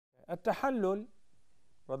At-tahallul,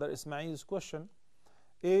 Brother Ismail's question,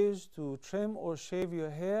 is to trim or shave your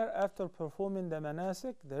hair after performing the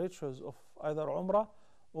manasik, the rituals of either Umrah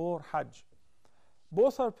or Hajj.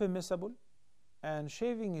 Both are permissible, and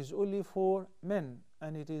shaving is only for men,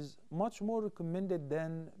 and it is much more recommended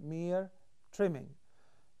than mere trimming.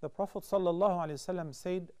 The Prophet ﷺ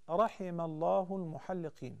said, رَحِمَ اللَّهُ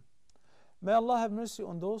الْمُحَلِّقِينَ. May Allah have mercy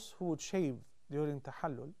on those who would shave during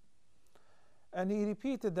tahallul. And he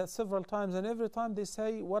repeated that several times, and every time they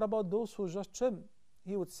say, what about those who just trim?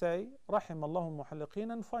 He would say, رَحِمَ اللَّهُ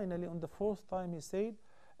الْمُحَلِّقِينَ. And finally, on the fourth time, he said,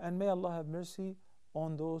 and may Allah have mercy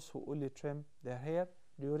on those who only trim their hair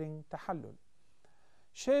during tahallul.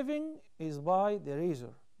 Shaving is by the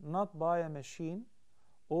razor, not by a machine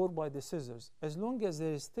or by the scissors. As long as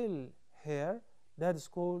there is still hair, that is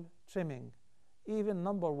called trimming, even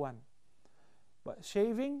number 1. But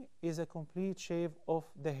shaving is a complete shave of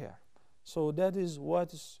the hair. So that is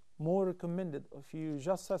what is more recommended. If you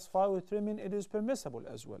just satisfy with trimming, it is permissible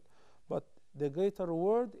as well. But the greater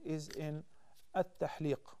reward is in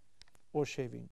at-tahliq, or shaving.